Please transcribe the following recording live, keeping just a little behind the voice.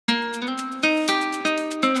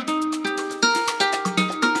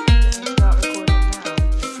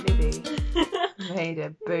made a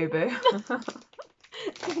boo-boo.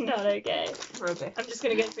 Not okay. Rubbish. I'm just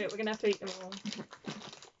going to go through it. We're going to have to eat them all.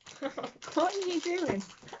 What are you doing?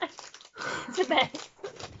 It's a mess.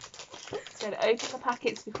 Said open the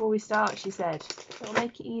packets before we start, she said. It'll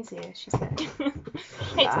make it easier, she said. Hey,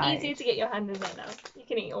 it's Right. easier to get your hand in there now. You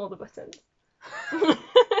can eat all the buttons.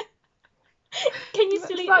 Can you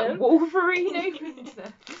still Looks eat like them? Wolverine opened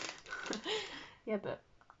them. Yeah, but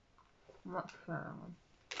I'm not for that one.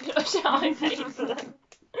 I paid for them.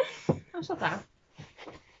 That's not bad.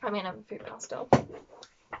 I'm going to have a food now still.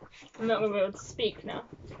 I'm not going to be able to speak now.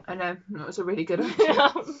 I know, that was a really good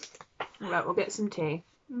idea. Right, we'll get some tea.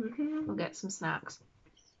 Mm-hmm. We'll get some snacks.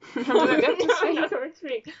 I'm not going to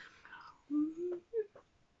speak. Is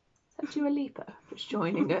that Dua Lipa just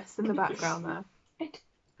joining us in the background there?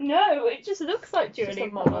 No, it just looks like Dua Just a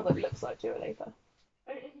Lipa. model that looks like Dua Lipa.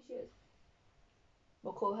 I don't know who she is.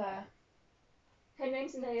 We'll call her Her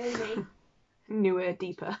name's Naomi. Newer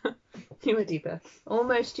Deeper. Newer Deeper.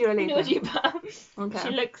 Almost Dua Lipa. Dua Lipa. Okay. She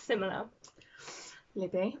looks similar.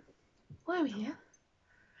 Libby, why are we here?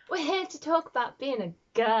 We're here to talk about being a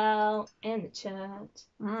girl in the church.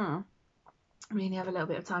 We only have a little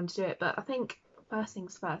bit of time to do it, but I think first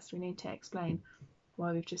things first, we need to explain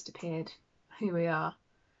why we've just appeared, who we are,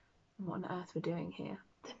 and what on earth we're doing here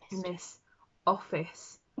in this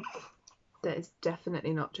office that is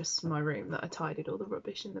definitely not just my room that I tidied all the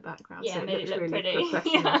rubbish in the background. Yeah, so it made looks it look really pretty.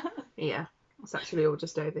 professional. Yeah, it's actually all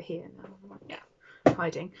just over here now. Yeah.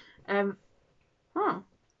 Hiding.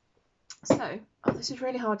 So, this is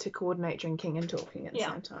really hard to coordinate drinking and talking at the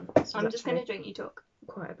same time. I'm just going to drink, you talk.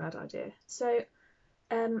 Quite a bad idea. So,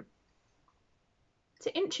 to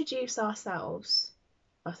introduce ourselves,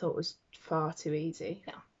 I thought was far too easy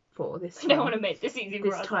for this I don't want to make this easy for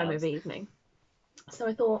this ourselves. time of evening. So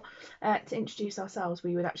I thought to introduce ourselves,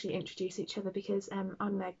 we would actually introduce each other because I'm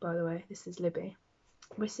Meg, by the way. This is Libby.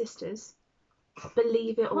 We're sisters.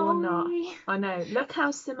 Believe it or not. I know. Look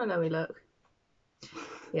how similar we look.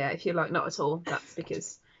 Yeah, if you're like not at all, that's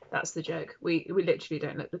because that's the joke. We literally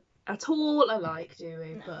don't look at all alike, do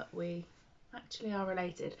we? No. But we actually are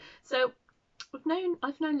related. So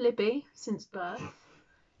I've known Libby since birth.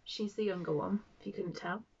 She's the younger one, if you couldn't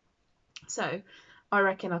tell. So I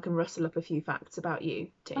reckon I can rustle up a few facts about you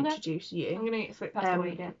to introduce you. I'm going to get straight past what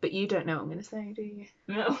you did. But you don't know what I'm going to say, do you?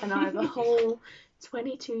 No. And I have a whole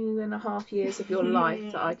 22 and a half years of your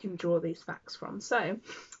life that I can draw these facts from. So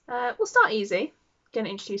we'll start easy. Going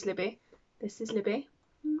to introduce Libby. This is Libby.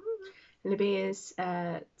 Mm-hmm. Libby is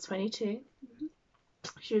 22. Mm-hmm.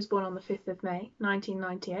 She was born on the 5th of May,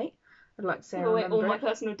 1998. I'd like to say I remember all my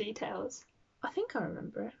personal details. I think I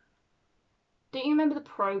remember it. Don't you remember the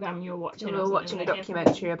programme you were watching? We were watching a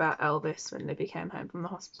documentary about Elvis when Libby came home from the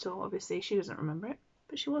hospital. Obviously, she doesn't remember it,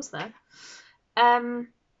 but she was there.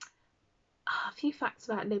 A few facts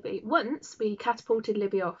about Libby. Once we catapulted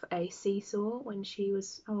Libby off a seesaw when she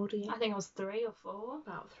was, how old are you? I think I was 3 or 4.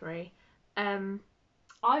 About 3. I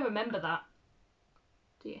remember that.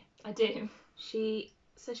 Do you? I do. She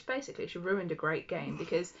ruined a great game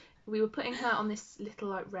because we were putting her on this little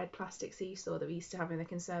like red plastic seesaw that we used to have in the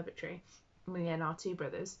conservatory, me and our 2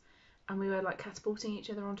 brothers, and we were like catapulting each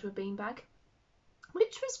other onto a beanbag,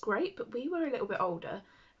 which was great, but we were a little bit older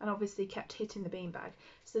and obviously kept hitting the beanbag.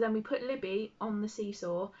 So then we put Libby on the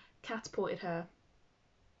seesaw, catapulted her.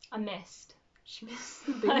 I missed. She missed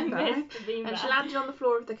the beanbag. And she landed on the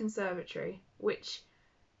floor of the conservatory, which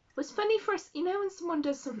was funny for us. You know when someone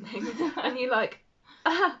does something and you're like,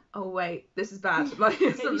 oh wait, this is bad. Like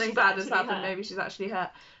something bad has happened. Hurt. Maybe she's actually hurt.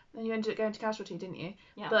 Then you ended up going to casualty, didn't you?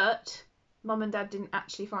 Yeah. But Mum and Dad didn't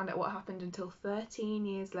actually find out what happened until 13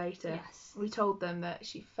 years later. Yes. We told them that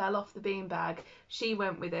she fell off the beanbag. She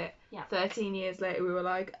went with it. Yeah. 13 years later, we were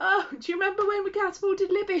like, oh, do you remember when we catapulted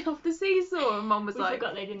Libby off the seesaw? And Mum was we like...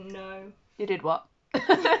 forgot they didn't know. You did what?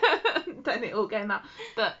 Then it all came out.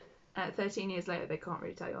 But 13 years later, they can't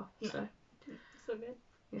really tell you off. No. So. So good.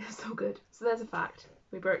 Yeah, so good. So there's a fact.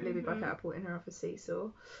 We broke Libby by catapulting her off a seesaw.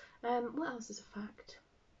 What else is a fact?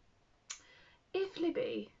 If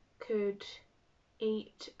Libby could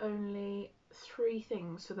eat only 3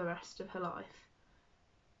 things for the rest of her life,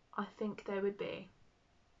 I think they would be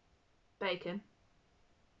bacon,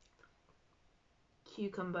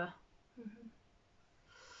 cucumber,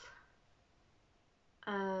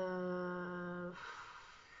 I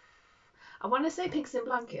want to say pigs in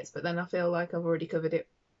blankets, but then I feel like I've already covered it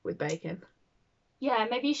with bacon. Yeah,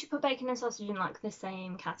 maybe you should put bacon and sausage in like the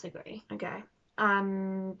same category. Okay.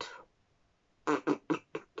 And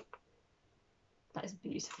that is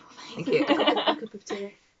beautiful. Thank you. A cup of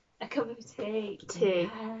tea. A cup of tea. Tea.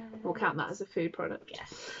 Yes. We'll count that as a food product.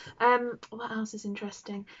 Yes. What else is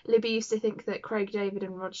interesting? Libby used to think that Craig David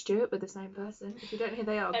and Rod Stewart were the same person. If you don't know who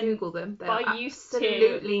they are, Google them. They are I used to.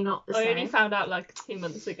 absolutely not the I same. only found out like 2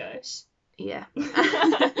 months ago. Yeah.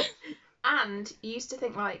 And you used to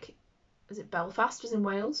think like, is it Belfast was in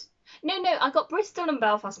Wales? No, I got Bristol and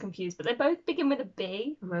Belfast confused, but they both begin with a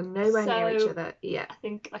B. We're nowhere near each So- other. Yeah. I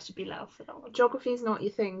think I should be Louth for that one. Geography's not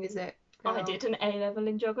your thing, is it? I girl? did an A level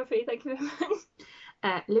in geography, thank you very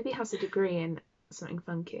much. Libby has a degree in something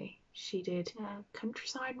funky. She did Yeah.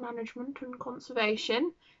 countryside management and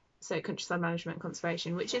conservation. So countryside management and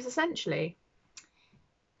conservation, which is essentially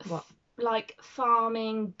what? Like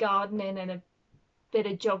farming, gardening, and a bit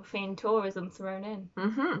of geography and tourism thrown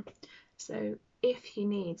in. So if you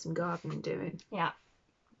need some gardening doing,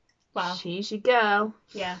 Wow. she's your girl.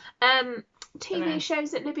 Yeah. TV Dunno.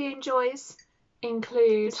 shows that Libby enjoys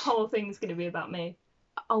include This whole thing's going to be about me.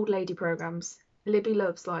 old lady programs. Libby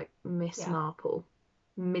loves like Miss Yeah. Marple,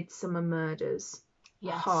 Midsummer Murders,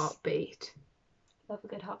 Yes. Heartbeat, Love a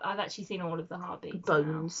good heart. I've actually seen all of the Heartbeats.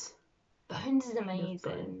 Bones. Now. Bones is Love amazing.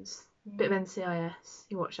 Bones. Bit of NCIS.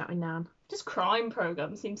 You watch that with Nan. Just crime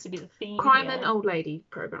program seems to be the theme. Crime here. and old lady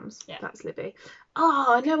programs. Yeah. That's Libby. Oh,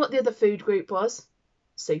 I know what the other food group was.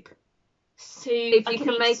 Soup. Soup. If I you can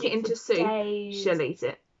can eat make it soup into for soup, days. she'll eat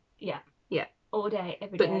it. All day,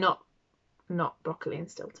 every day. But not broccoli and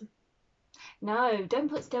Stilton. No, don't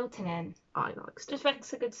put Stilton in. I like Stilton. Just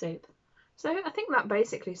makes a good soup. So I think that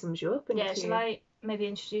basically sums you up. Yeah, into- shall I maybe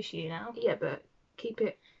introduce you now? Yeah, but keep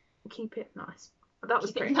it nice. That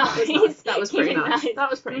was Keep it pretty nice. nice. That was Keep pretty it nice. nice. That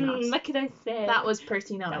was pretty nice. What can I say? That was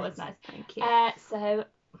pretty nice. That was nice. Thank you. So,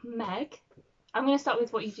 Meg, I'm going to start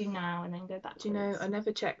with what you do now and then go back. Do you know, I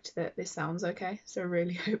never checked that this sounds okay, so I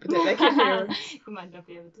really hope that they can hear us. You might not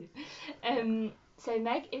be able to. So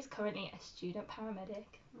Meg is currently a student paramedic.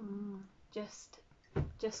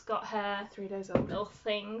 Just got her 3 days old. little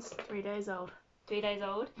things. 3 days old. 3 days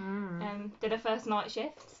old. Did her first night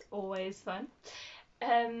shift. Always fun.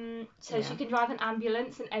 So Yeah. she can drive an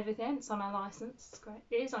ambulance and everything. It's on her license. It's great.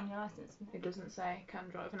 It is on your license, isn't It doesn't say can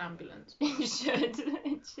drive an ambulance. it?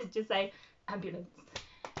 It should just say ambulance.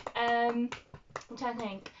 I'm trying to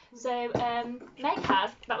think. So Meg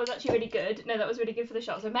has, that was actually really good. No, that was really good for the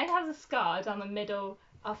shot. So Meg has a scar down the middle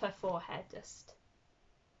of her forehead, just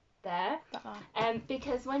there.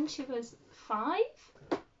 Because when she was 5,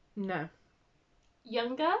 No.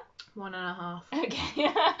 younger. 1.5. Okay.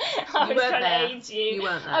 I was weren't trying there. to age you. You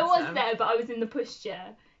weren't there. I was so. there, but I was in the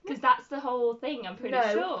pushchair. Because that's the whole thing, I'm pretty No,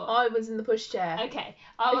 sure. I was in the pushchair. Okay.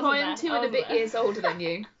 I If wasn't I am there. 2 I and a wasn't bit there. years older than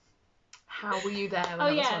you, how were you there when Oh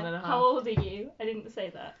I was yeah. 1.5? How old are you? I didn't say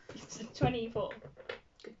that. 24.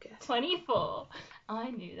 Good guess. 24. I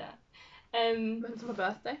knew that. When's my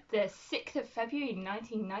birthday? The 6th of February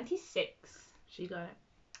 1996. She got it.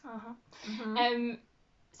 Uh-huh.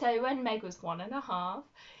 So when Meg was 1.5,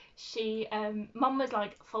 she Mum was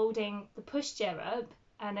like folding the pushchair up,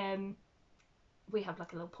 and we have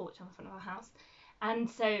like a little porch on the front of our house, and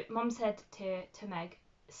so Mum said to Meg,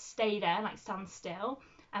 stay there, like stand still.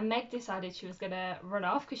 And Meg decided she was gonna run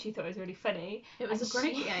off because she thought it was really funny. It was And a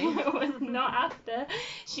great she game. was not after.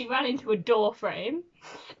 She ran into a door frame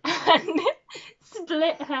and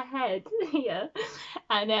split her head here.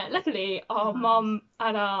 And luckily, our Nice. mum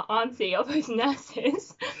and our auntie are both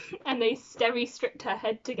nurses, and they stripped her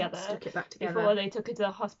head together Stuck it back together. before they took her to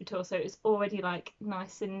the hospital. So it was already like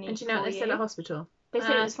nice and neat. And do you know what for they said at hospital? They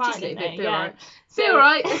said it was fine, just leave didn't it, they? be Yeah. alright. So, Be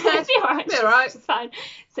alright, they said. be alright. Be alright. It's fine.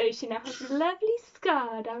 So she now has a lovely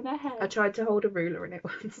scar down her head. I tried to hold a ruler in it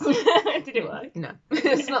once. Did it work? No,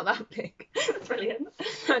 it's not that big. Brilliant.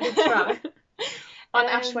 I did try. On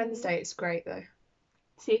Ash Um, Wednesday, it's great though.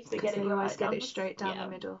 See if they Because get it they always right get down it straight down yeah.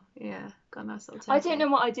 the middle. Yeah, got a nice little I tempo. don't know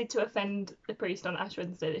what I did to offend the priest on Ash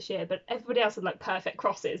Wednesday this year, but everybody else had like perfect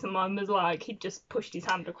crosses, and mine was like he'd just pushed his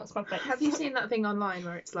hand across my face. Have you seen that thing online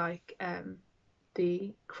where it's like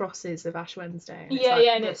the crosses of Ash Wednesday? And it's Yeah, like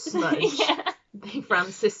yeah, and the it's smudge, yeah. the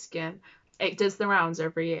Franciscan. It does the rounds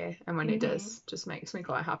every year, and when it Mhm. does, just makes me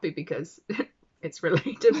quite happy because it's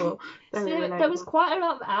relatable. So Very relatable. there was quite a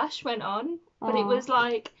lot of ash went on, but it Aw. was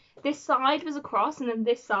like this side was a cross, and then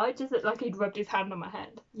this side just looked like he'd rubbed his hand on my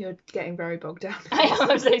head. You're getting very bogged down.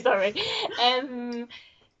 I'm so sorry.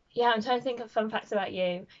 Yeah, I'm trying to think of fun facts about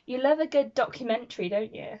you. You love a good documentary,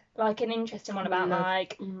 don't you? Like an interesting one about Love-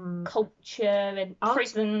 like Mm. culture and I'll-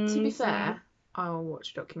 prisons. To be and- fair, I'll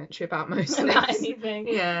watch a documentary about most about things. anything.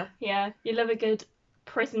 Yeah. Yeah, you love a good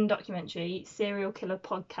prison documentary, serial killer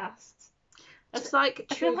podcasts. Just like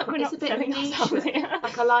I feel true like we're crime. It's not a bit selling niche. ourselves here.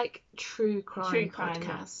 Like I like true crime True crime, yeah.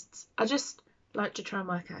 podcasts. I just like to try and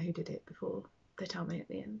work out who did it before they tell me at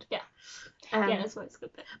the end. Yeah. Yeah, that's why it's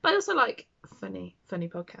good bit. But also like funny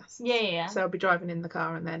podcasts. Yeah. So I'll be driving in the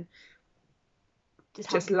car and then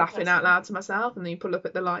just have laughing out loud to myself, and then you pull up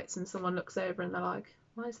at the lights and someone looks over and they're like,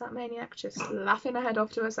 why is that maniac just laughing her head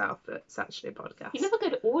off to herself? But it's actually a podcast. You love a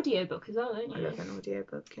good audiobook as well, don't you? I love an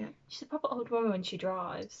audiobook, yeah. She's a proper old woman when she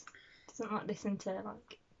drives. Doesn't like listen to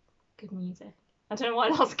like good music. I don't know why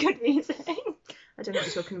that's good music. I don't know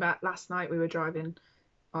what you're talking about. Last night I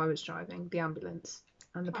was driving the ambulance,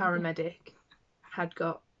 and the paramedic had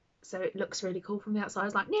got, so it looks really cool from the outside. I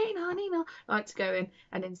was like, Nina, I like to go in,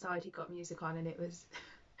 and inside he got music on, and it was,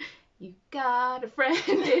 you got a friend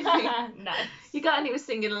in me. No. You got, and he was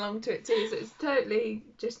singing along to it too, so it's totally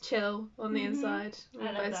just chill on the inside. I We're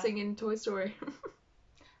love both that. singing Toy Story.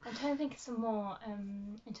 I'm trying to think of some more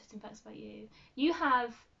interesting facts about you. You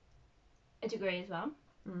have a degree as well.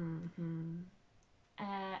 Mm-hmm.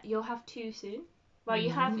 You'll have 2 soon. Well, you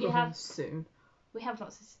have soon. We have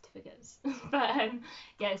lots of certificates, but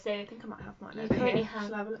yeah. So I think I might have mine you over currently here. have.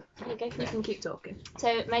 Shall I have a look? Yeah, go for You it. can keep talking.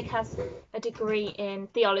 So Meg has a degree in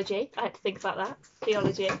theology. I had to think about that.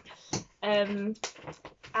 Theology. And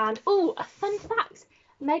a fun fact.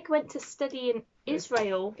 Meg went to study in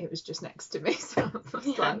Israel. It was just next to me, so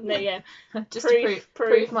that's fine. Just Proof. to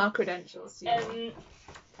prove my credentials.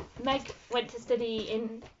 Meg went to study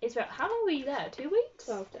in Israel. How long were you there? 2 weeks?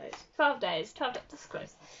 12 days. 12 days. 12 days. That's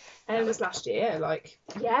close. That was last year, like.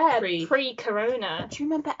 Yeah, pre- pre-corona. Do you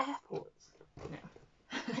remember airports? No.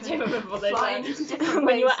 I don't remember what they Flying were. into different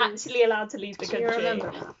When you were places. actually allowed to leave the Do you country.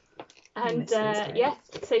 remember that? And miss those days.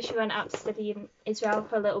 so she went out to study in Israel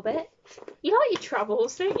for a little bit. You like your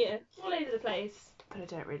travels, don't you? All over the place. But I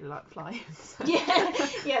don't really like flying. So.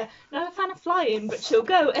 Yeah. Not a fan of flying, but she'll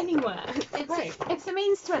go anywhere. It's a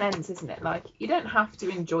means to an end, isn't it? Like, you don't have to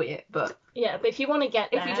enjoy it, but Yeah, but if you want to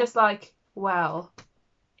get there, if you're just like, well,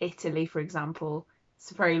 Italy, for example,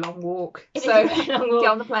 it's a very long walk. It is So a very long walk.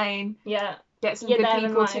 get on the plane, yeah, get some you're good there in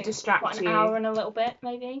people like, to distract what, an you. hour and a little bit,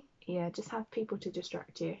 maybe. Yeah, just have people to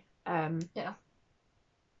distract you. Yeah.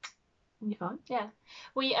 You're fine.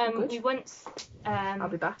 We Good. we once I'll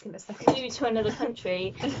be back in a second. flew to another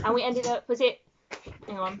country, and we ended up, was it,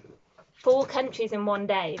 hang on, 4 countries in one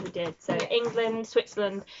day we did. So Yeah. England,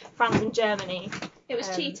 Switzerland, France and Germany. It was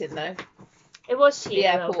Um, cheating though. It was cheating The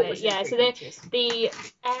a little airport bit. was Yeah, in so 3 countries. the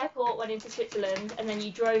airport went into Switzerland, and then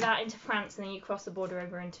you drove out into France, and then you crossed the border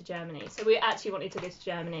over into Germany. So we actually wanted to go to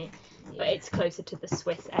Germany, but it's closer to the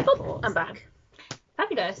Swiss airport. I'm back.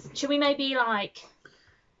 Fabulous. Should we maybe like,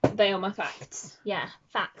 They are my facts. yeah,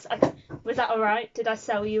 facts. Was that alright? Did I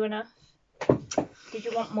sell you enough? Did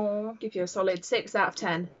you want more? Give you a solid 6 out of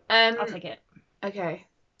 10. I'll take it. Okay,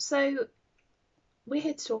 so we're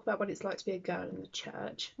here to talk about what it's like to be a girl in the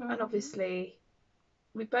church, Mhm. and obviously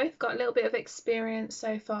we've both got a little bit of experience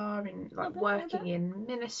so far in like bit. working in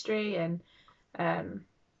ministry, and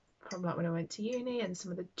from like when I went to uni and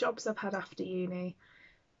some of the jobs I've had after uni.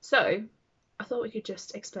 So I thought we could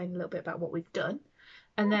just explain a little bit about what we've done,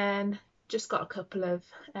 and then just got a couple of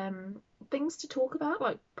things to talk about,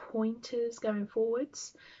 like pointers going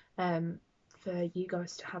forwards, for you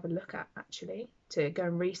guys to have a look at, actually, to go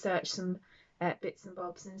and research some bits and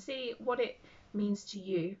bobs and see what it means to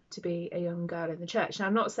you to be a young girl in the church. Now,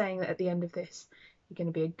 I'm not saying that at the end of this you're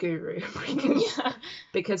going to be a guru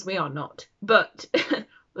because we are not, but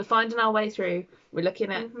we're finding our way through. We're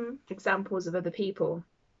looking at examples of other people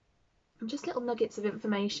and just little nuggets of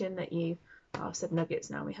information that you... Oh, I've said nuggets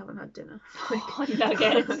now, we haven't had dinner.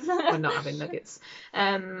 Nuggets. We're not having nuggets.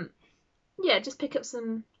 Yeah, just pick up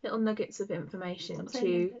some little nuggets of information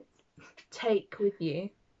to take with you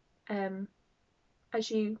as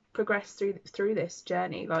you progress through this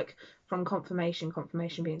journey, like from confirmation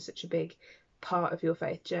being such a big part of your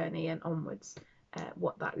faith journey and onwards,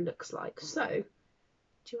 what that looks like. So, do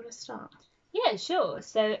you want to start? Yeah, sure.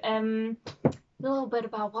 So, a little bit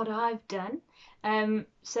about what I've done.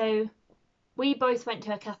 So, we both went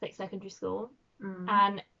to a Catholic secondary school,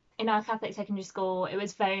 and in our Catholic secondary school, it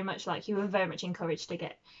was very much like you were very much encouraged to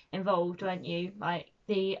get involved, weren't you? Like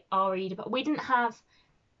the RE department. We didn't have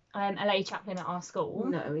a lay chaplain at our school.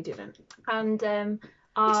 No, we didn't. And Which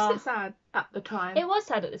is a bit sad at the time. it was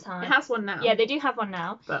sad at the time. It has one now. Yeah, they do have one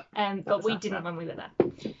now. But we after didn't that. when we were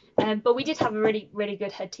there. But we did have a really, really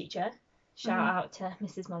good head teacher. Shout out to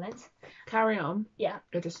Mrs. Mullins. Carry on. Yeah.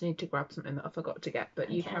 I just need to grab something that I forgot to get, but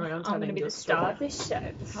you Okay, carry on I'm telling going to be your the star story. of this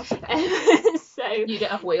show. That's okay. So You don't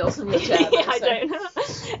have wheels on your chair. yeah, though, I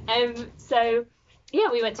so- don't. So yeah,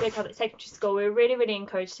 we went to a Catholic secondary school. We were really, really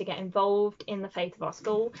encouraged to get involved in the faith of our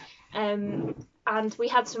school. And we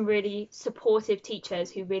had some really supportive teachers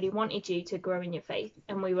who really wanted you to grow in your faith,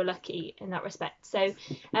 and we were lucky in that respect. So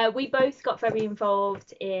we both got very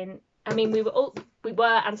involved in I mean, we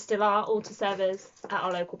were and still are altar servers at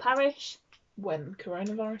our local parish. When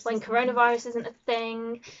When coronavirus isn't a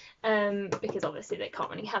thing, because obviously they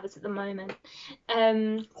can't really have us at the moment.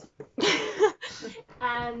 And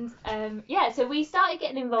so we started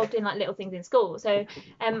getting involved in like little things in school. So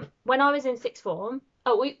when I was in sixth form,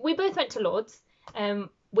 we both went to Lords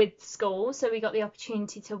with school, so we got the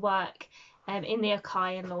opportunity to work in the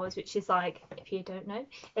Akai in Lords, which is like, if you don't know,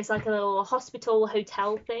 it's like a little hospital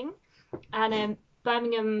hotel thing. And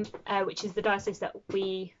Birmingham, which is the diocese that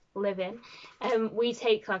we live in, we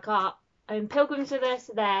take like our own pilgrims with us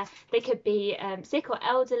there. They could be sick or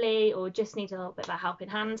elderly or just need a little bit of a helping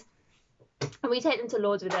hand, and we take them to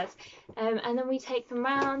Lords with us, and then we take them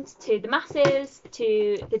round to the masses,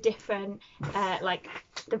 to the different like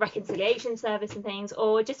the reconciliation service and things,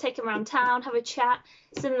 or just take them around town, have a chat.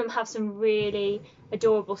 Some of them have some really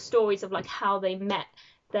adorable stories of like how they met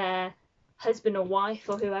their husband or wife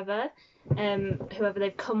or whoever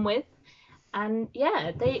they've come with. And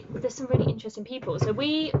yeah, there's some really interesting people. So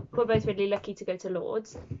we were both really lucky to go to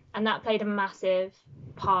Lords, and that played a massive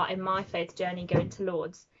part in my faith journey, going to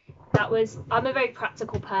Lords. I'm a very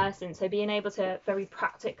practical person, so being able to very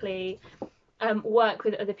practically work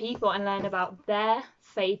with other people and learn about their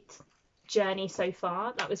faith journey so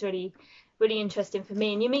far, that was really, really interesting for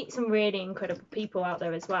me. And you meet some really incredible people out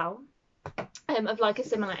there as well, of like a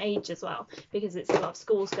similar age as well, because it's a lot of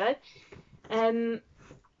schools go.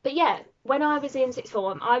 But yeah, when I was in sixth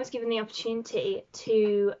form, I was given the opportunity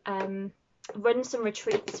to run some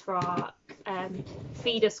retreats for our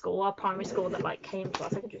feeder school, our primary school that like came to our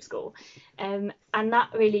secondary school, and that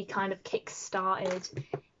really kind of kick-started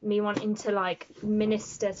me wanting to like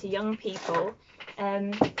minister to young people.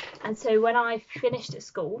 And so when I finished at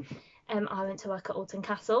school, I went to work at Alton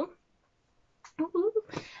Castle.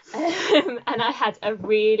 And I had a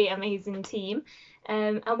really amazing team,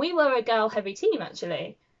 and we were a girl heavy team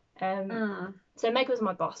actually. So Meg was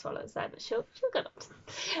my boss while I was there, but she'll get up to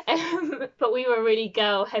that. But we were a really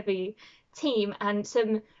girl heavy team, and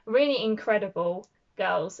some really incredible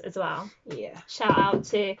girls as well. Yeah. Shout out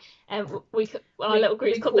to our little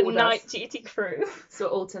group called the Night Duty Crew. So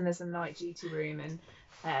at Alton there's a night duty room, and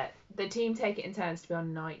the team take it in turns to be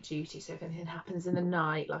on night duty. So if anything happens in the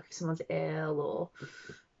night, like if someone's ill or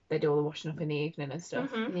they do all the washing up in the evening and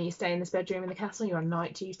stuff, and then you stay in this bedroom in the castle, you're on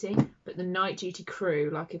night duty. But the night duty crew,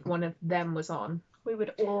 like if one of them was on, we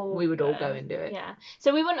would all go and do it. Yeah.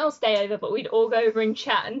 So we wouldn't all stay over, but we'd all go over and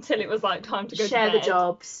chat until it was like time to go share to bed. The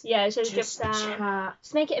jobs. Yeah, share the jobs down. Chat.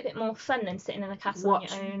 Just make it a bit more fun than sitting in the castle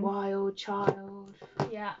Watch on your own. Wild Child.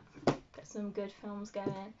 Yeah. Get some good films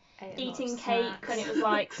going. Eating cake when it was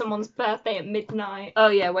like someone's birthday at midnight. Oh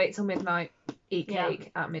yeah, wait till midnight. Eat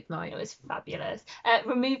cake at midnight. It was fabulous.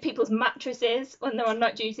 Remove people's mattresses when they're on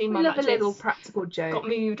night duty. My mattress, a little practical joke. Got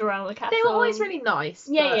moved around the castle. They were always really nice.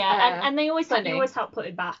 Yeah, but, and they always help put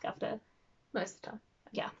it back after. Most of the time.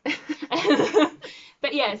 Yeah.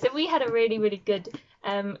 But yeah, so we had a really, really good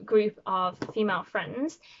group of female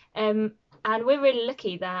friends, and we're really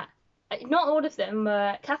lucky that not all of them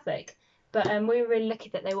were Catholic, but we were really lucky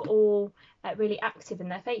that they were all really active in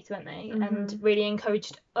their faith, weren't they? And really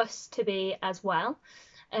encouraged us to be as well.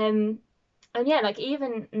 And yeah, like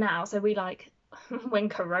even now, so we like when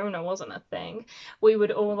Corona wasn't a thing, we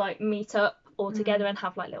would all like meet up all together and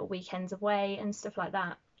have like little weekends away and stuff like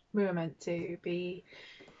that. We were meant to be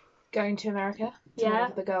going to America. Yeah,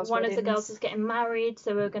 one of the girls was getting married,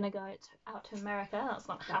 so we were going to go out to America. That's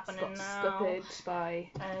not happening now. Scuppered by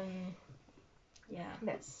yeah,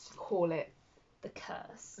 let's call it the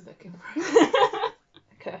curse.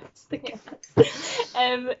 Curse. The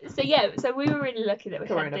curse. So yeah, so we were really lucky that we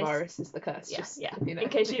had this. Coronavirus is the curse. Yeah. In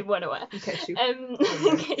case you weren't aware. In case you.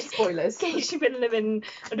 Spoilers. In case you've been living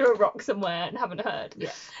under a rock somewhere and haven't heard.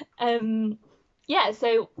 Yeah. Yeah.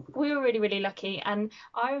 So we were really, really lucky, and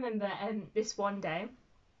I remember this one day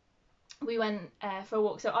we went for a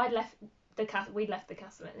walk. So we'd left the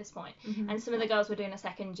castle at this point, and some of the girls were doing a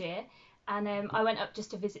second year. And I went up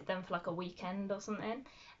just to visit them for like a weekend or something,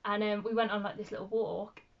 and we went on like this little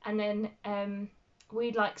walk, and then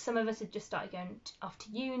we'd like, some of us had just started going off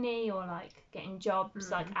to uni or like getting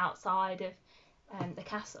jobs like outside of the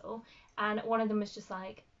castle, and one of them was just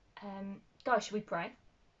like, guys, should we pray?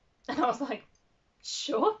 And I was like,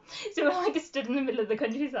 sure. So we like stood in the middle of the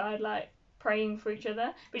countryside like praying for each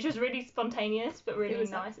other, which was really spontaneous but really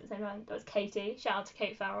nice at the same time. That was Katie. Shout out to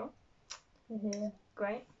Kate Farrell.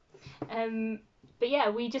 Great. But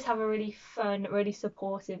yeah, we just have a really fun, really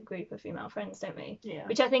supportive group of female friends, don't we? Yeah.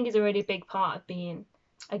 Which I think is a really big part of being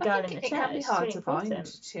a girl in the church. It can be hard really to find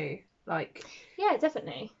too. Like. Yeah,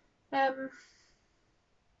 definitely. I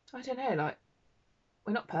don't know. Like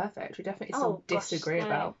we're not perfect. We definitely Oh, still gosh, disagree no.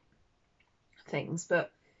 about things,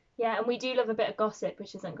 but Yeah, and we do love a bit of gossip,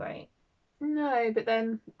 which isn't great. no, but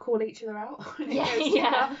then call each other out when it Yeah, goes too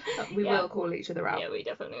yeah. far. We Yeah. will call each other out. Yeah, we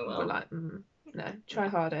definitely will. We're like, no, try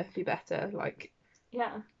harder, be better. Like,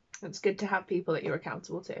 yeah. it's good to have people that you're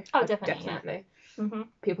accountable to. Oh, definitely. Yeah.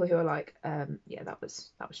 People who are like, yeah, that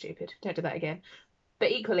was stupid. Don't do that again.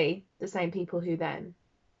 But equally, the same people who then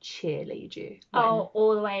cheerlead you. Oh,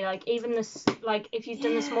 all the way. Like, even this, like, if you've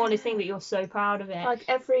done the smallest thing, but you're so proud of it. Like,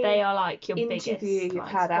 every they are like your interview biggest, you've like,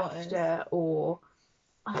 had supporters. after, or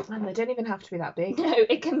oh man, they don't even have to be that big. No,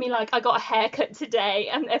 it can be like, I got a haircut today,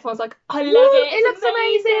 and everyone's like, I love Woo, it. it looks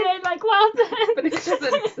amazing. Like, well done. But if it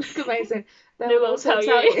doesn't look amazing, They will will also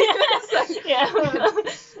tell you. So, Yeah.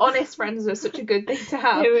 honest friends are such a good thing to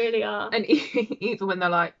have. They really are. And even when they're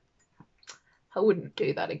like, I wouldn't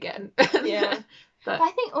do that again. Yeah. But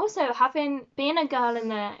I think also being a girl in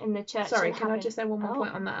the church. Sorry, can I just say one more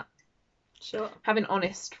point on that? Sure. Having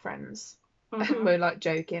honest friends. Mm-hmm. And we're like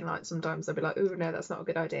joking, like sometimes they'll be like, oh no, that's not a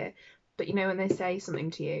good idea. But you know, when they say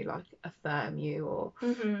something to you, like affirm you, or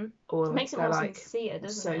it makes it more like sincere,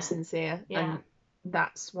 doesn't it? So sincere. Yeah. And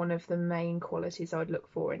that's one of the main qualities I would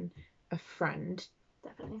look for in a friend.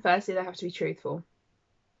 Definitely. Firstly, they have to be truthful.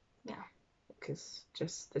 Yeah. Because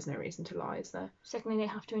just there's no reason to lie, is there? Secondly, they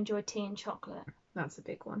have to enjoy tea and chocolate. That's a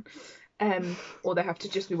big one. Or they have to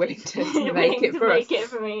just be willing to make it for us. Make it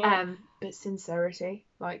for me. Yeah. But sincerity,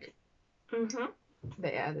 like.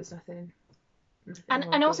 But yeah, there's nothing.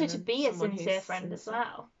 And also to be a sincere friend as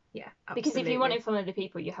well. Yeah, absolutely. Because if you want it from other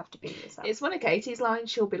people, you have to be yourself. It's one of Katie's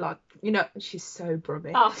lines. She'll be like, you know, she's so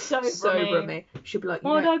brummy. Oh, so brummy. She'll be like,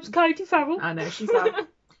 my name's Katie Farrell. I know. She's like,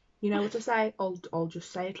 you know what to say? I'll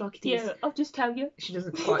just say it like it is. Yeah, I'll just tell you. She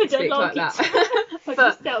doesn't quite speak like that. I'll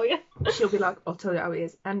just tell you. She'll be like, I'll tell you how it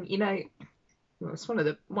is. And you know, well, it's one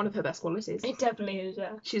of her best qualities. It definitely is.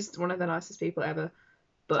 Yeah. She's one of the nicest people ever.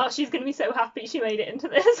 But she's gonna be so happy she made it into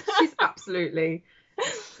this. She's absolutely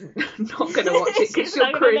not gonna watch it because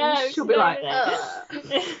she'll cringe. She'll be like,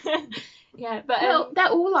 yeah, but well, they're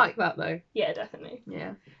all like that though. Yeah, definitely.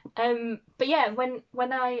 Yeah. But yeah, when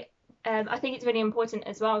I think it's really important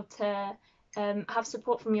as well to have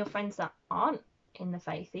support from your friends that aren't in the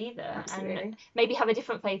faith either. Absolutely. And maybe have a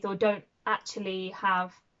different faith or don't actually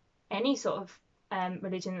have any sort of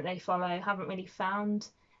religion that they follow, haven't really found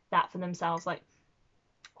that for themselves. Like,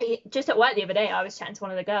 just at work the other day, I was chatting to one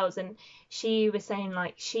of the girls, and she was saying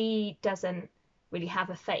like she doesn't really have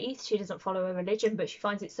a faith, she doesn't follow a religion, but she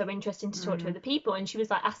finds it so interesting to talk to other people, and she was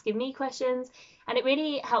like asking me questions, and it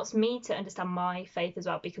really helps me to understand my faith as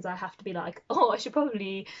well, because I have to be like, I should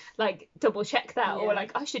probably like double check that, or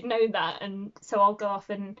like I should know that, and so I'll go off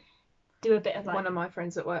and do a bit of like. One of my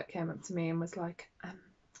friends at work came up to me and was like, I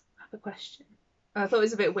have a question. I thought it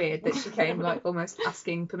was a bit weird that she came like almost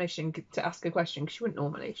asking permission to ask a question, because she wouldn't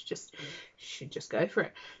normally. She'd just go for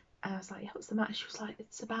it. And I was like, yeah, what's the matter? She was like,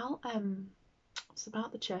 it's about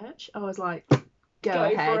the church. I was like, go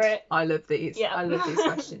ahead. For it. I love these. Yeah. I love these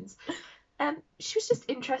questions. She was just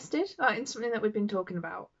interested, like, in something that we've been talking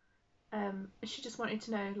about. She just wanted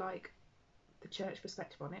to know like the church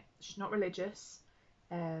perspective on it. She's not religious.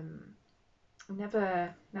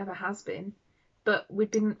 Never has been. But we'd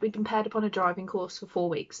been paired up on a driving course for 4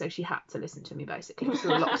 weeks, so she had to listen to me basically. We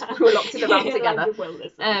were locked in the van together. Like, you will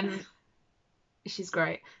listen. She's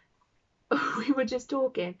great. We were just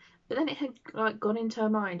talking, but then it had like gone into her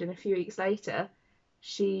mind, and a few weeks later,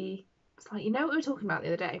 she was like, "You know what we were talking about the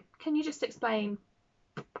other day? Can you just explain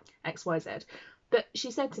X, Y, Z?" But she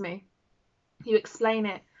said to me, "You explain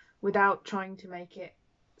it without trying to make it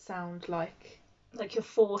sound like." Like you're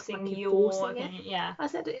forcing it. Yeah. I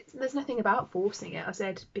said, there's nothing about forcing it. I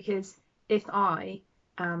said, because if I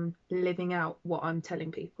am living out what I'm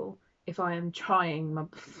telling people, if I am trying,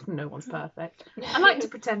 no one's perfect. I like to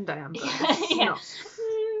pretend I am, but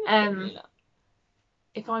I'm not.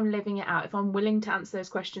 If I'm living it out, if I'm willing to answer those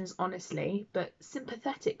questions honestly, but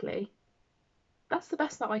sympathetically, that's the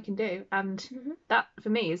best that I can do. And that, for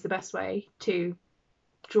me, is the best way to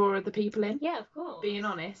draw other people in. Yeah, of course. Being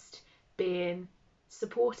honest, being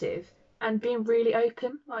supportive, and being really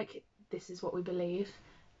open, like, this is what we believe.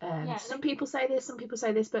 Some people say this,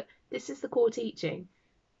 but this is the core teaching.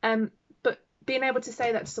 But being able to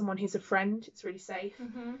say that to someone who's a friend, it's really safe.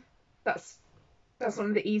 That's one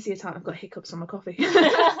of the easier times. I've got hiccups on my coffee.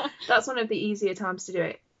 That's one of the easier times to do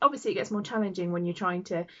it. Obviously it gets more challenging when you're trying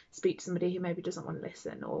to speak to somebody who maybe doesn't want to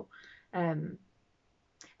listen, or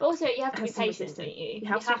but also you have to be patient, don't you? You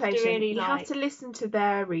have to be patient. Really, you have to listen to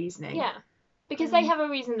their reasoning. Yeah. Because they have a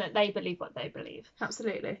reason that they believe what they believe.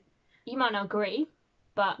 Absolutely. You might not agree,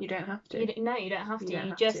 but You don't have to. you don't have to. don't You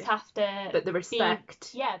have just to. have to. But the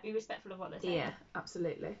respect. Be respectful of what they're saying. Yeah,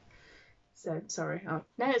 absolutely. So, sorry. No,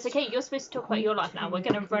 it's okay. You're supposed to talk about your life now. We're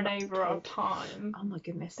going to run over our time. Oh my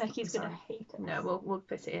goodness. Becky's going to hate us. No, we'll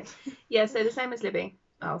fit it in. Yeah, so the same as Libby.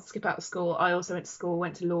 I'll skip out of school. I also went to school,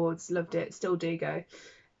 went to Lord's, loved it, still do go.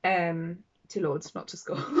 To Lord's, not to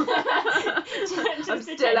school. I'm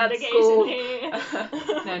still at school.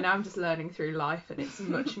 No, now I'm just learning through life, and it's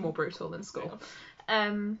much more brutal than school.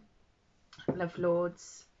 Love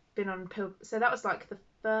Lord's. Been on so that was like the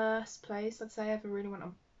first place I'd say I ever really went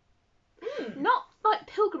on. Not like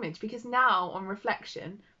pilgrimage, because now on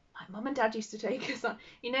reflection, my mum and dad used to take us on.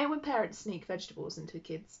 You know when parents sneak vegetables into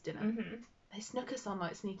kids' dinner? Mm-hmm. They snuck us on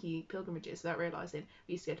like sneaky pilgrimages without realising.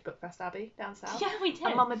 We used to go to Buckfast Abbey down south. Yeah, we did.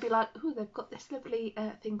 And Mum would be like, "Oh, they've got this lovely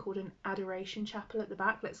thing called an adoration chapel at the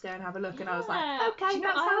back. Let's go and have a look." And I was like, "Okay,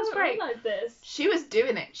 that sounds great." This. She was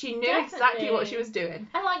doing it. She knew exactly what she was doing.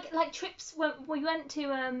 And like trips when we went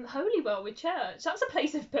to Holywell with church. That's a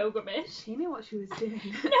place of pilgrimage. She knew what she was doing.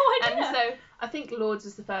 No idea. And so I think Lord's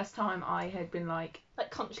was the first time I had been like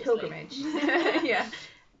consciously. Pilgrimage. Yeah.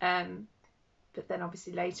 But then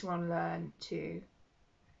obviously later on learned to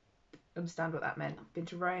understand what that meant. I've been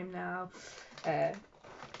to Rome now.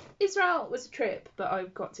 Israel was a trip, but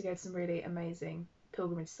I've got to go to some really amazing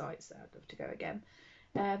pilgrimage sites that I'd love to go again.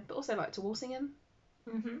 But also like to Walsingham.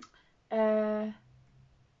 Mm-hmm.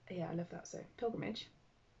 Yeah, I love that. So pilgrimage.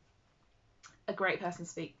 A great person to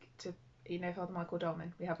speak to. You know Father Michael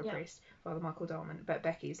Dolman. We have a priest, Father Michael Dolman, but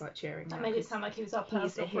Becky's like cheering. That made it sound like he was our personal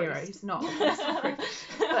priest. He's a hero. He's not a personal priest,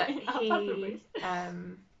 but he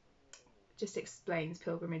just explains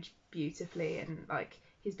pilgrimage beautifully, and like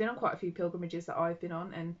he's been on quite a few pilgrimages that I've been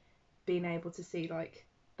on, and being able to see like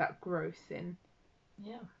that growth in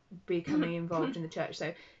becoming involved in the church.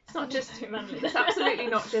 So it's not just it's absolutely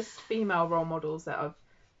not just female role models that I've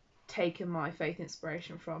taken my faith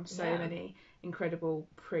inspiration from. So many incredible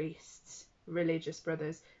priests, religious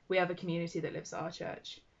brothers. We have a community that lives at our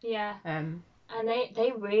church. Yeah. And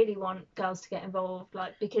they really want girls to get involved,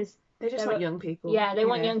 like, because they just want young people. Yeah, they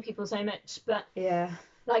want young people so much, but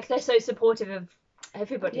like they're so supportive of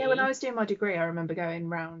everybody. Yeah, when I was doing my degree, I remember going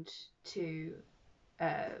round to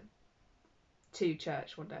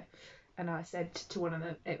church one day, and I said to one of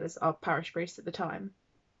it was our parish priest at the time,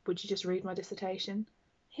 "Would you just read my dissertation?"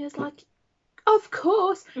 He was like, "Of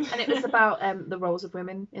course." And it was about the roles of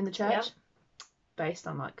women in the church, based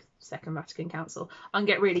on like Second Vatican Council. I can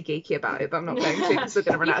get really geeky about it, but I'm not going to because we're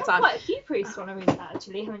going to run out of time. Quite a few priests want to read that,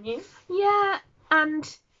 actually, haven't you? Yeah,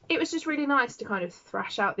 and it was just really nice to kind of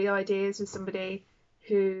thrash out the ideas with somebody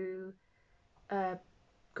who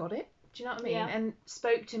got it. Do you know what I mean? Yeah. And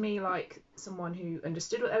spoke to me like someone who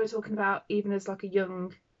understood what they were talking about, even as like a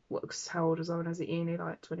young, how old was I when I was at uni?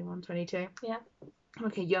 Like 21, 22. Yeah.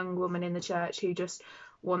 Like a young woman in the church who just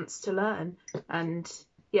wants to learn. And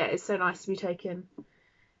yeah, it's so nice to be taken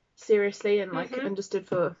seriously and like understood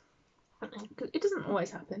for. Cause it doesn't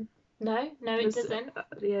always happen. No, it doesn't.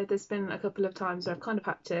 There's been a couple of times where I've kind of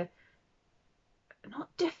had to not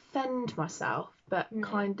defend myself, but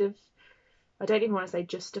kind of, I don't even want to say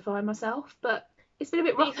justify myself, but it's been a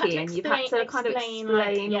bit rocky, and you've had to kind of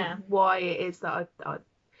explain why it is that I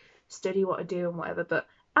study what I do and whatever. But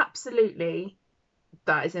absolutely,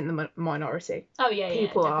 that is in the minority. Oh yeah,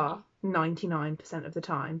 people are 99% of the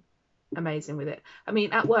time amazing with it. I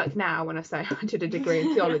mean, at work now, when I say I did a degree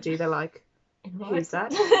in theology, they're like, "Who's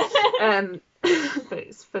that?" But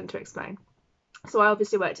it's fun to explain. So I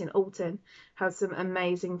obviously worked in Alton, had some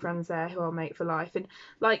amazing friends there who I'll make for life, and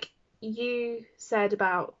like you said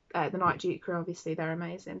about the Night Duke crew, obviously they're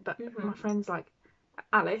amazing, but my friends like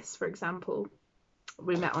Alice, for example,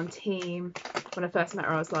 we met on Team. When I first met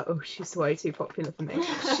her, I was like, "Oh, she's way too popular for me."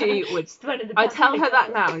 She would. I tell her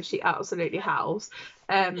that now, and she absolutely howls.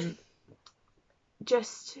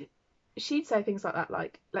 Just she'd say things like that,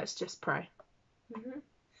 like, "Let's just pray."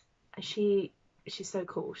 And she's so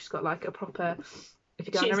cool. She's got like a proper. If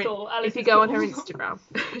you go on her Instagram,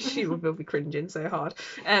 she will be cringing so hard.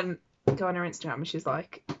 Go on her Instagram, and she's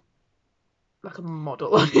like a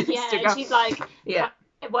model on Instagram. Yeah, she's like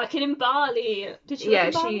working in Bali. Did she? Work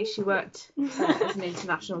in Bali? She worked as an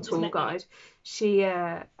international tour guide. She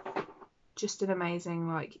just an amazing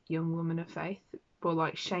like young woman of faith, will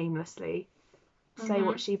like shamelessly say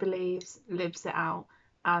what she believes, lives it out,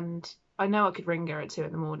 and I know I could ring her at 2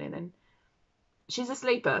 a.m. and she's a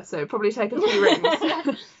sleeper, so it'd probably take a few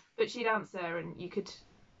rings, but she'd answer, and you could,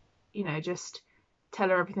 just tell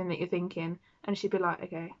her everything that you're thinking, and she'd be like,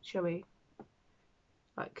 "Okay, shall we?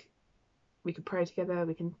 Like, we could pray together.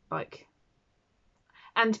 We can like."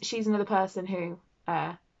 And she's another person who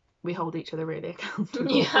we hold each other really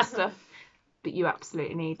accountable Yeah. for stuff, but you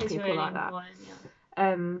absolutely need It's people really like that. important,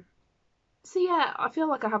 yeah. So yeah, I feel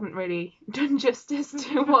like I haven't really done justice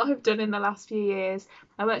to what I've done in the last few years.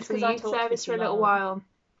 I worked for the youth service for a little while.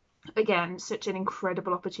 Again, such an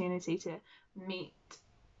incredible opportunity to meet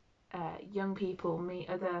young people, meet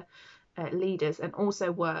other leaders, and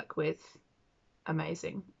also work with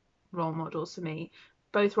amazing role models for me,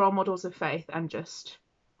 both role models of faith and just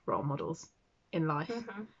role models in life.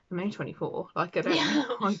 Mm-hmm. I'm only 24, like I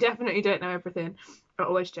definitely don't know everything. I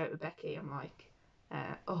always joke with Becky, I'm like,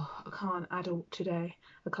 I can't adult today.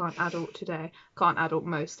 I can't adult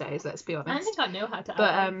most days, let's be honest. I don't think I know how to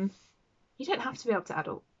but adult. you don't have to be able to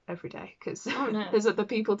adult every day, because no. there's other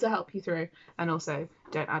people to help you through, and also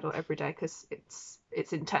don't adult every day because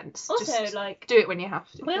it's intense. Also, just like, do it when you have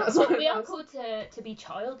to. we are called to be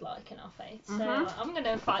childlike in our faith, so I'm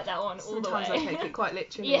gonna fight that one all the way. Sometimes I take it quite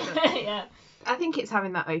literally. Yeah. I think it's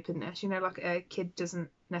having that openness, like a kid doesn't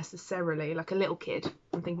necessarily, like a little kid,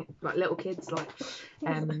 I'm thinking like little kids, like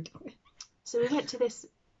so we went to this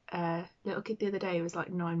little kid the other day who was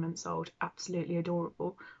like 9 months old, absolutely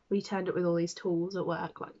adorable. We turned up with all these tools at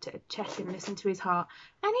work, like to check and listen to his heart,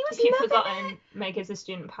 and he was If you've loving forgotten, it. Meg is a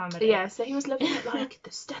student paramedic. Yeah, so he was loving it, like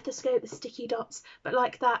the stethoscope, the sticky dots, but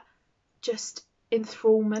like that just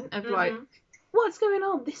enthrallment of like, what's going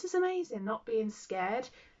on? This is amazing. Not being scared.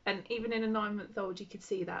 And even in a 9-month-old, you could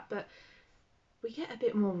see that. But we get a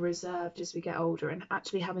bit more reserved as we get older, and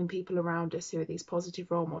actually having people around us who are these positive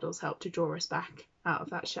role models help to draw us back out of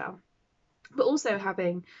that shell. But also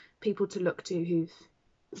having people to look to who've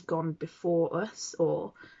gone before us,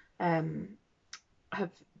 or have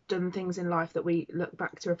done things in life that we look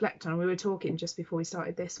back to reflect on. We were talking just before we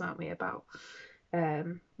started this, weren't we, about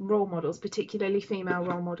role models, particularly female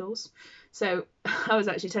role models. So I was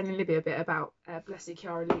actually telling Libby a bit about Blessed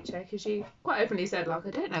Chiara Luce, because she quite openly said, like, I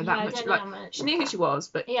don't know that much. I don't know much. She knew who she was,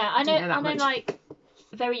 but I know that much. like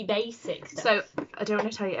very basic stuff. So I don't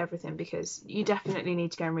want to tell you everything, because you definitely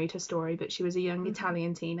need to go and read her story. But she was a young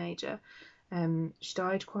Italian teenager. She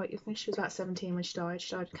died quite young. She was about 17 when she died.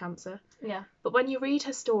 She died of cancer. Yeah. But when you read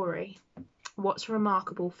her story, what's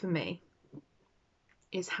remarkable for me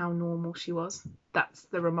is how normal she was. That's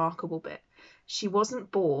the remarkable bit. She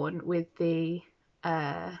wasn't born with the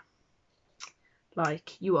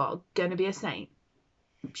like, you are gonna be a saint.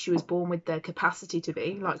 She was born with the capacity to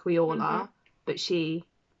be, like we all are, but she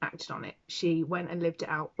acted on it. She went and lived it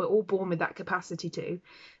out. We're all born with that capacity too,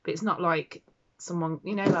 but it's not like someone,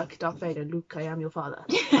 like Darth Vader, Luke, I am your father.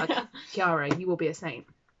 Like, Chiara, you will be a saint.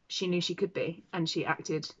 She knew she could be, and she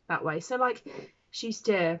acted that way. So like, she used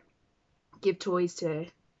to give toys to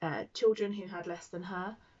children who had less than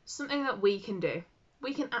her. Something that we can do.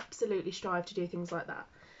 We can absolutely strive to do things like that.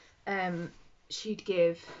 She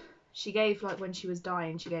gave, like, when she was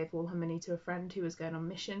dying, she gave all her money to a friend who was going on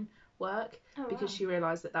mission work, because she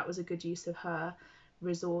realised that was a good use of her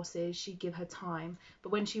resources. She'd give her time,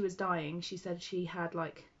 but when she was dying, she said she had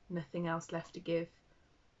like nothing else left to give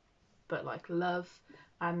but like love,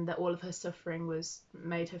 and that all of her suffering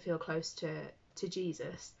made her feel close to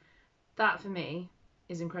Jesus. That for me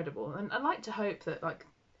is incredible, and I'd like to hope that like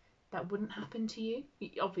that wouldn't happen to you.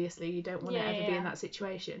 Obviously you don't want to ever be in that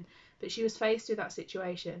situation, but she was faced with that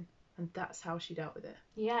situation, and that's how she dealt with it.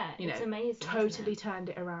 It's amazing. Totally turned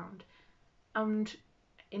it around. And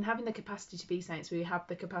in having the capacity to be saints, we have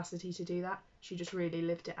the capacity to do that. She just really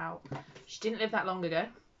lived it out. She didn't live that long ago.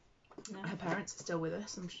 No. Her parents are still with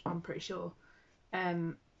us, I'm pretty sure.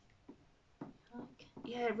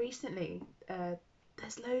 Recently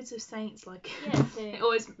there's loads of saints, like it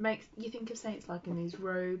always makes you think of saints like in these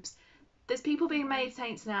robes. There's people being made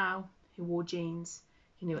saints now who wore jeans,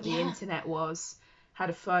 who knew what the internet was, had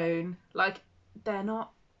a phone. Like, they're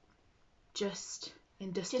not just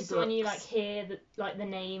in dusty books. When you like hear the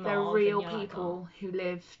name, they're real people who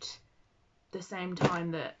lived the same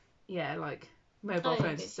time that like mobile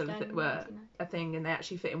phones still were a thing, and they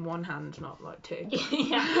actually fit in one hand, not like two.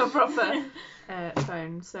 A proper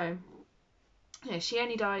phone. So she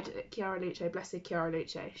only died at Chiara Luce, Blessed Chiara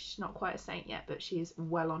Luce. She's not quite a saint yet, but she's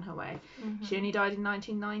well on her way. She only died in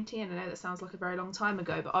 1990, and I know that sounds like a very long time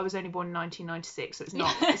ago, but I was only born in 1996, so it's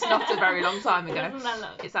not a very long time ago.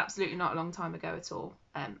 It's absolutely not a long time ago at all.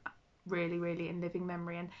 Really, really in living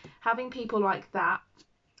memory, and having people like that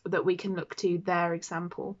we can look to, their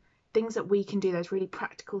example, things that we can do, those really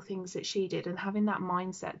practical things that she did, and having that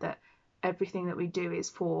mindset that everything that we do is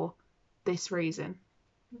for this reason,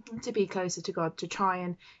 to be closer to God, to try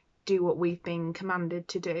and do what we've been commanded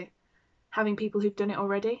to do. Having people who've done it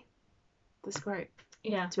already, that's great. To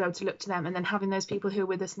be able to look to them, and then having those people who are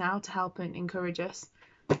with us now to help and encourage us,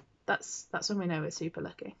 that's when we know we're super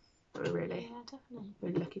lucky. We're really, Yeah, definitely.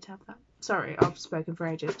 really lucky to have that. Sorry, I've spoken for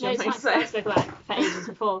ages. No, it's fine. I spoke about it for ages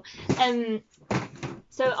before.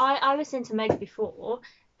 So I listened to Meg before.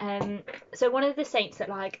 So one of the saints that,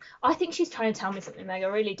 like, I think she's trying to tell me something, Meg. I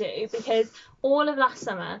really do, because all of last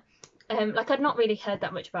summer, like, I'd not really heard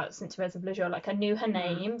that much about Saint Therese of Lisieux. Like, I knew her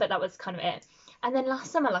name, but that was kind of it. And then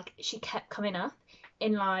last summer, like, she kept coming up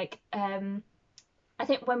in, like, I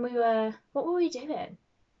think when what were we doing?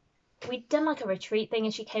 We'd done like a retreat thing,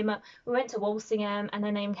 and she came up. We went to Walsingham, and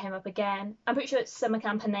her name came up again. I'm pretty sure it's summer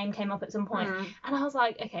camp, her name came up at some point. And I was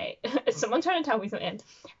like, okay, is someone trying to tell me something?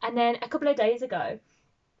 And then a couple of days ago,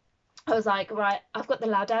 I was like, right, I've got the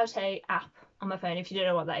Laudate app on my phone. If you don't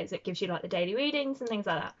know what that is, it gives you like the daily readings and things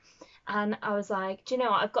like that. And I was like, do you know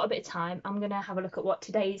what? I've got a bit of time. I'm gonna have a look at what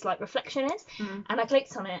today's like reflection is. And I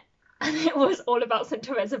clicked on it, and it was all about Saint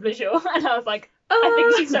Therese of Lisieux. And I was like, I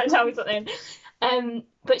think she's trying to tell me something.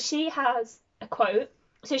 But she has a quote.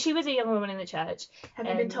 So she was a young woman in the church. Have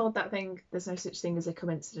you been told that thing? There's no such thing as a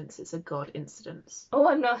coincidence. It's a God incidence. Oh,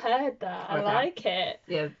 I've not heard that. I like it.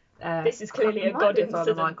 Yeah. This is clearly a God incidence.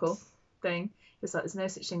 Father Michael thing. It's like there's no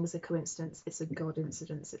such thing as a coincidence. It's a God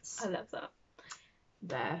incidence. I love that.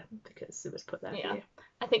 There because it was put there for you.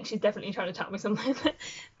 I think she's definitely trying to tell me something.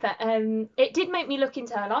 But it did make me look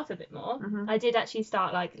into her life a bit more. I did actually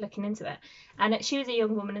start like looking into it. And she was a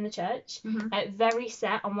young woman in the church, very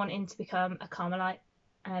set on wanting to become a Carmelite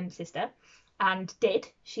sister, and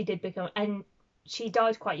she did become, and she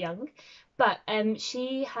died quite young. But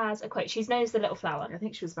she has a quote. She's known as the Little Flower. I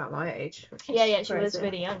think she was about my age. Yeah, she was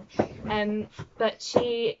really young. But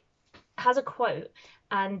she has a quote.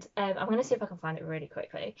 And I'm going to see if I can find it really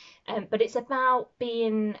quickly. But it's about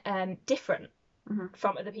being different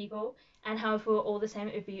from other people, and how if we were all the same,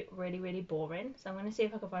 it would be really, really boring. So I'm going to see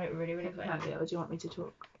if I can find it really, really quickly. Or do you want me to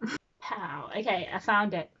talk? How? Okay, I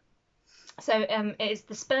found it. So it is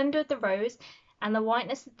the splendour of the rose and the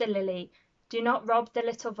whiteness of the lily. Do not rob the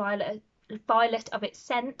little violet of its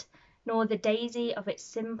scent, nor the daisy of its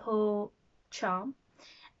simple charm.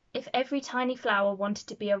 If every tiny flower wanted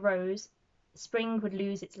to be a rose, spring would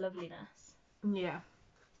lose its loveliness. Yeah.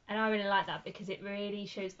 And I really like that, because it really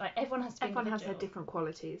shows like everyone has their different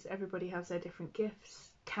qualities. Everybody has their different gifts,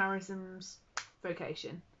 charisms,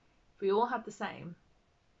 vocation. If we all had the same,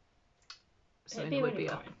 something would be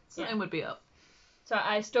up. Something would be up. So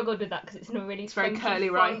I struggled with that because it's not really. It's very curly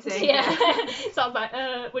writing. Yeah. So I was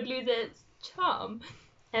like, would lose its charm.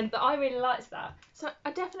 But I really liked that. So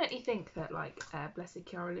I definitely think that like Blessed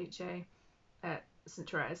Chiara Luce, St.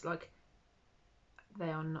 Therese, like, they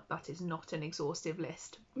are not. That is not an exhaustive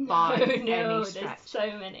list by any stretch. There's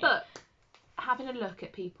so many. But having a look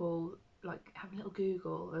at people, like having a little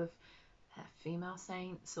Google of female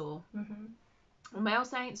saints or male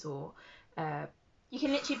saints, or you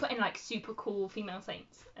can literally put in like super cool female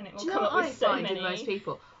saints, and it will come up with so many. In most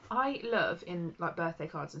people, I love in like birthday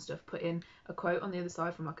cards and stuff, put in a quote on the other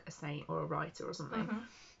side from like a saint or a writer or something,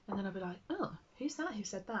 and then I'll be like, oh, who's that? Who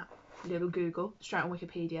said that? Little Google, straight on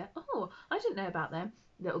Wikipedia. Oh, I didn't know about them.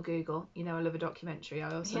 Little Google. You know, I love a documentary.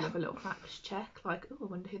 I also love a little fact check. Like, oh, I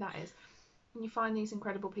wonder who that is. And you find these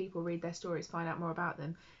incredible people, read their stories, find out more about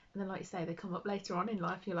them, and then, like you say, they come up later on in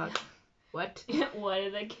life. You're like, what? Why do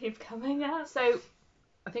they keep coming up? So,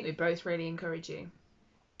 I think we both really encourage you.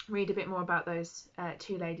 Read a bit more about those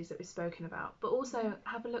two ladies that we've spoken about, but also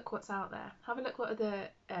have a look what's out there. Have a look what other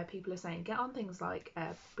people are saying. Get on things like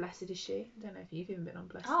Blessed Is She. I don't know if you've even been on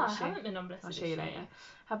Blessed Is She. I haven't been on Blessed Is She. I'll show you later.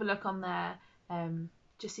 Have a look on there.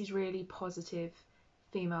 Just these really positive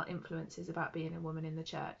female influences about being a woman in the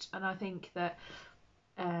church. And I think that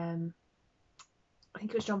I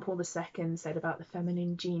think it was John Paul II said about the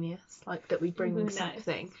feminine genius, like that we bring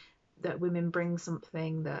something, that women bring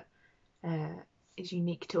something that is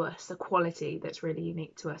unique to us, a quality that's really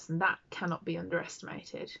unique to us, and that cannot be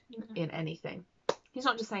underestimated in anything. He's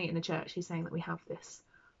not just saying it in the church, he's saying that we have this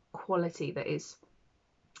quality that is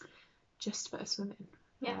just for us women.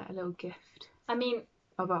 A little gift. I mean,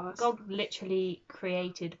 of ours. God literally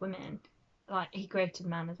created women. Like, he created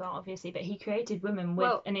man as well, obviously, but he created women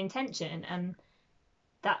with an intention, and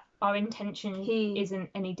that our intention isn't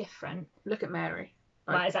any different. Look at Mary.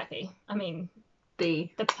 Like, right, exactly. I mean, the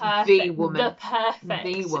perfect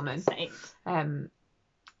woman. saint.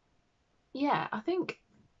 Yeah, I think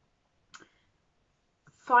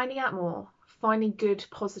finding out more, finding good,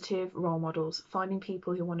 positive role models, finding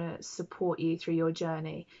people who want to support you through your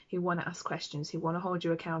journey, who want to ask questions, who want to hold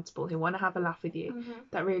you accountable, who want to have a laugh with you.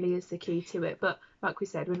 That really is the key to it. But like we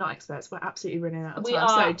said, we're not experts. We're absolutely running out of time.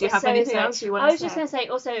 So do you have anything else you want to say? I was just going to say,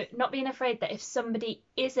 also, not being afraid that if somebody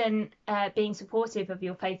isn't being supportive of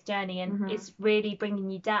your faith journey and is really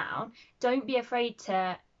bringing you down, don't be afraid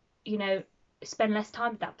to you know, spend less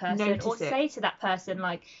time with that person, Notice or it. say to that person,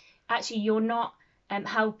 like, actually, you're not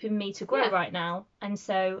helping me to grow Yeah. right now, and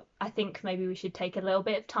so I think maybe we should take a little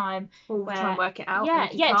bit of time. Or try and work it out. Yeah,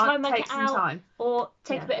 and if you can't, try and work take it some out, time. or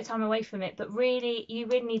take Yeah. a bit of time away from it. But really, you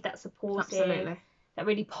really need that supportive, Absolutely. that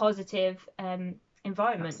really positive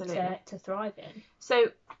environment Absolutely. to thrive in. So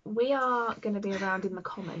we are going to be around in the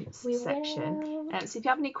comments section. Will. So if you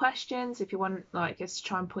have any questions, if you want like us to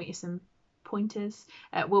try and point you some pointers,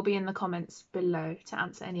 we'll be in the comments below to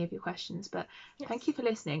answer any of your questions. But thank you for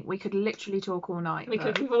listening. We could literally talk all night. We've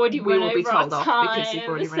already we run will over be told our off time. because we've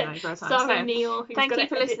already run over our time. Sorry, So Neil. Thank you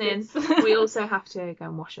for listening. We also have to go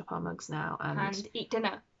and wash up our mugs now and eat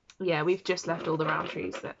dinner. Yeah, we've just left all the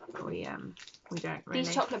Rowntrees that we don't really.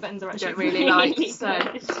 These chocolate buttons are actually don't really like. good. So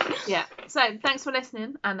yeah. So thanks for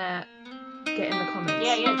listening and get in the comments.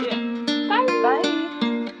 Yeah, do it. Bye. Bye.